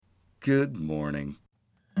Good morning.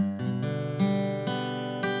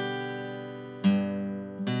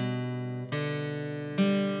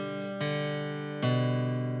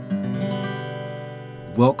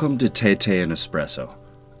 Welcome to Tete and Espresso.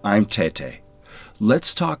 I'm Tete.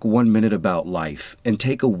 Let's talk 1 minute about life and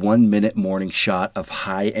take a 1 minute morning shot of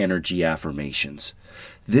high energy affirmations.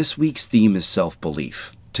 This week's theme is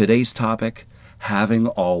self-belief. Today's topic, having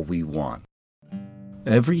all we want.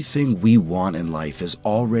 Everything we want in life is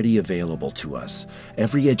already available to us.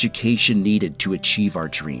 Every education needed to achieve our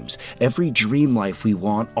dreams. Every dream life we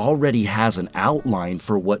want already has an outline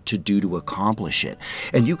for what to do to accomplish it.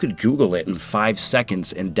 And you could Google it in 5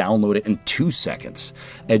 seconds and download it in 2 seconds.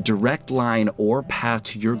 A direct line or path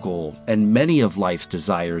to your goal and many of life's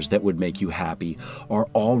desires that would make you happy are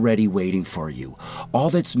already waiting for you. All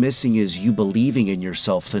that's missing is you believing in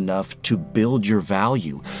yourself enough to build your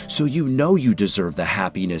value so you know you deserve the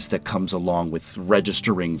happiness that comes along with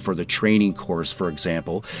registering for the training course, for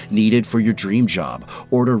example, needed for your dream job,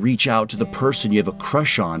 or to reach out to the person you have a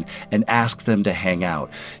crush on and ask them to hang out.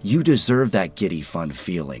 You deserve that giddy, fun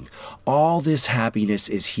feeling. All this happiness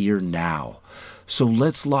is here now. So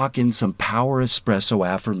let's lock in some Power Espresso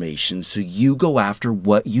affirmations so you go after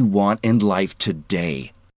what you want in life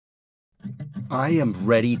today. I am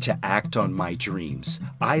ready to act on my dreams.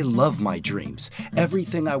 I love my dreams.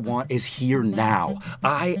 Everything I want is here now.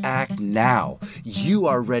 I act now. You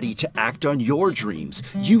are ready to act on your dreams.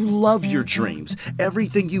 You love your dreams.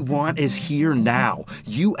 Everything you want is here now.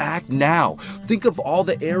 You act now. Think of all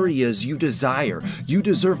the areas you desire. You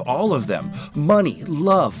deserve all of them. Money,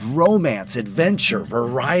 love, romance, adventure,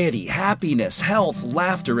 variety, happiness, health,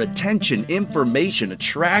 laughter, attention, information,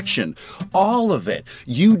 attraction. All of it.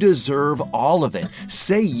 You deserve all of it.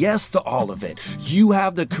 Say yes to all of it. You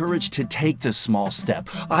have the courage to take the small step.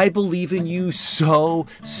 I believe in you so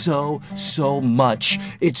much.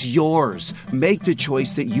 It's yours. Make the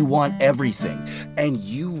choice that you want everything, and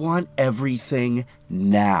you want everything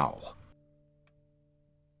now.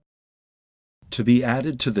 To be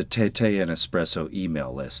added to the Tete and Espresso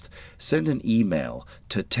email list, send an email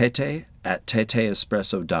to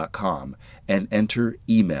tete@teteespresso.com and enter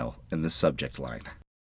email in the subject line.